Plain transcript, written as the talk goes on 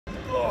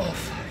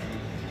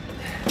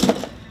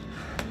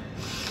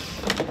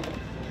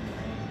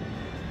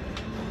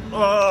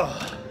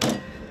Oh,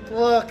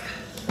 look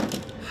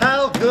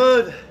how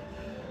good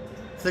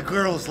the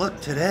girls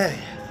look today.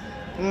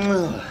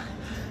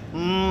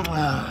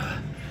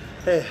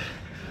 Hey,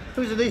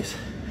 whose are these?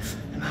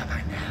 Not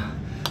mine now.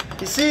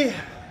 You see,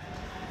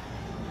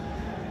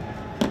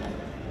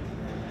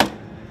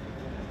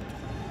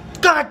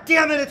 God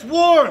damn it, it's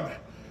warm.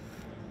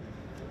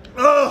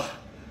 Oh,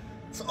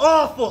 it's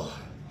awful.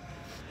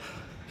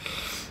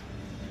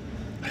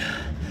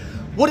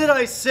 What did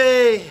I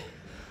say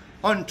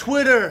on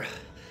Twitter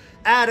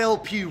at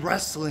LP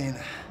Wrestling?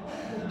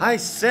 I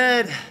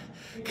said,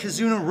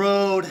 Kizuna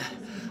Road,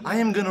 I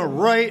am gonna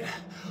right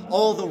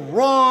all the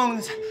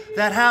wrongs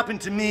that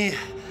happened to me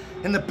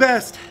in the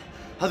best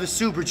of the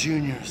Super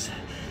Juniors.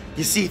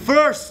 You see,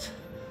 first,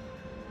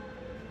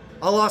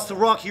 I lost to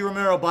Rocky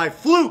Romero by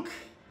fluke.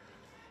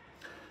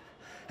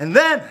 And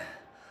then,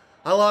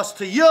 I lost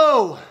to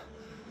Yo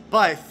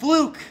by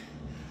fluke.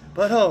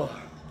 But oh,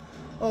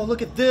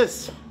 look at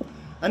this.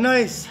 A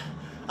nice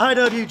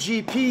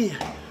IWGP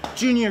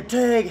Junior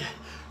Tag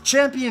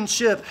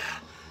Championship.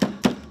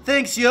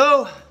 Thanks,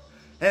 Yo.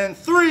 And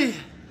 3,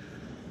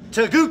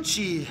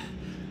 Taguchi.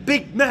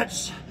 Big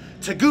match.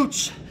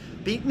 Taguchi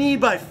beat me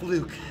by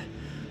fluke.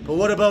 But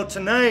what about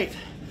tonight?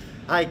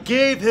 I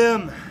gave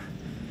him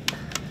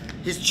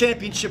his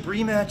championship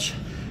rematch,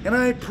 and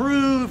I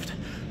proved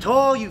to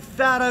all you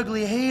fat,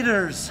 ugly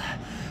haters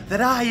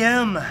that I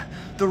am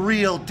the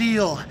real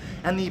deal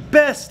and the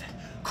best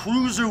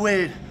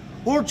cruiserweight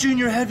or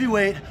junior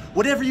heavyweight,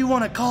 whatever you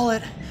want to call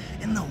it,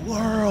 in the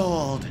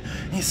world.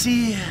 You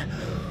see,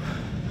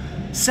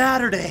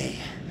 Saturday,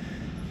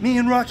 me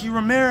and Rocky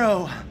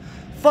Romero,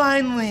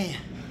 finally,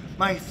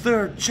 my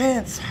third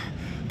chance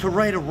to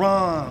right a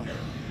wrong.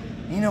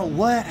 You know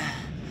what?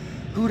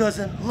 Who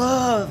doesn't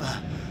love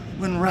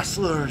when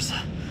wrestlers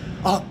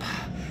up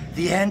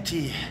the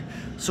ante?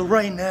 So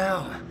right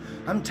now,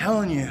 I'm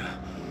telling you,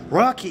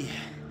 Rocky,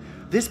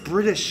 this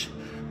British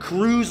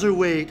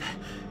Cruiserweight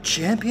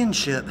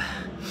Championship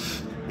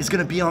is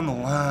gonna be on the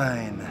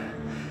line.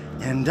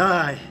 And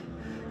I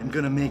am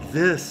gonna make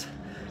this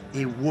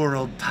a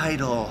world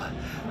title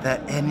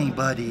that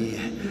anybody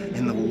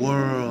in the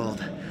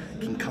world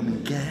can come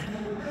and get.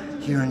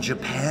 Here in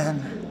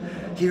Japan,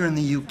 here in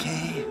the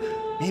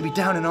UK, maybe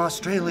down in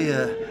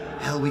Australia.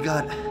 Hell, we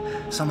got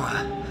some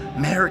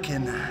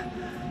American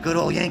good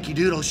old Yankee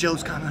Doodle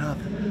shows coming up.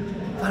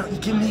 Why don't you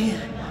give me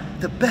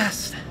the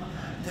best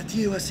that the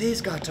USA's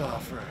got to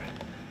offer?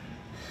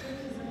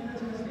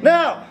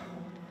 Now,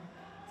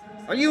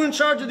 are you in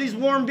charge of these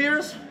warm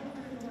beers?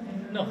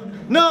 No.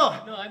 No,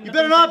 you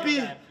better not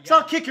be, so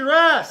I'll kick your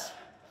ass.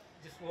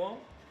 Just warm?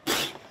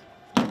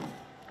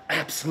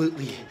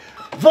 Absolutely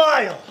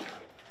vile.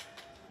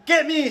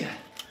 Get me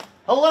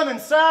a lemon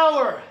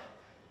sour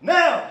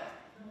now.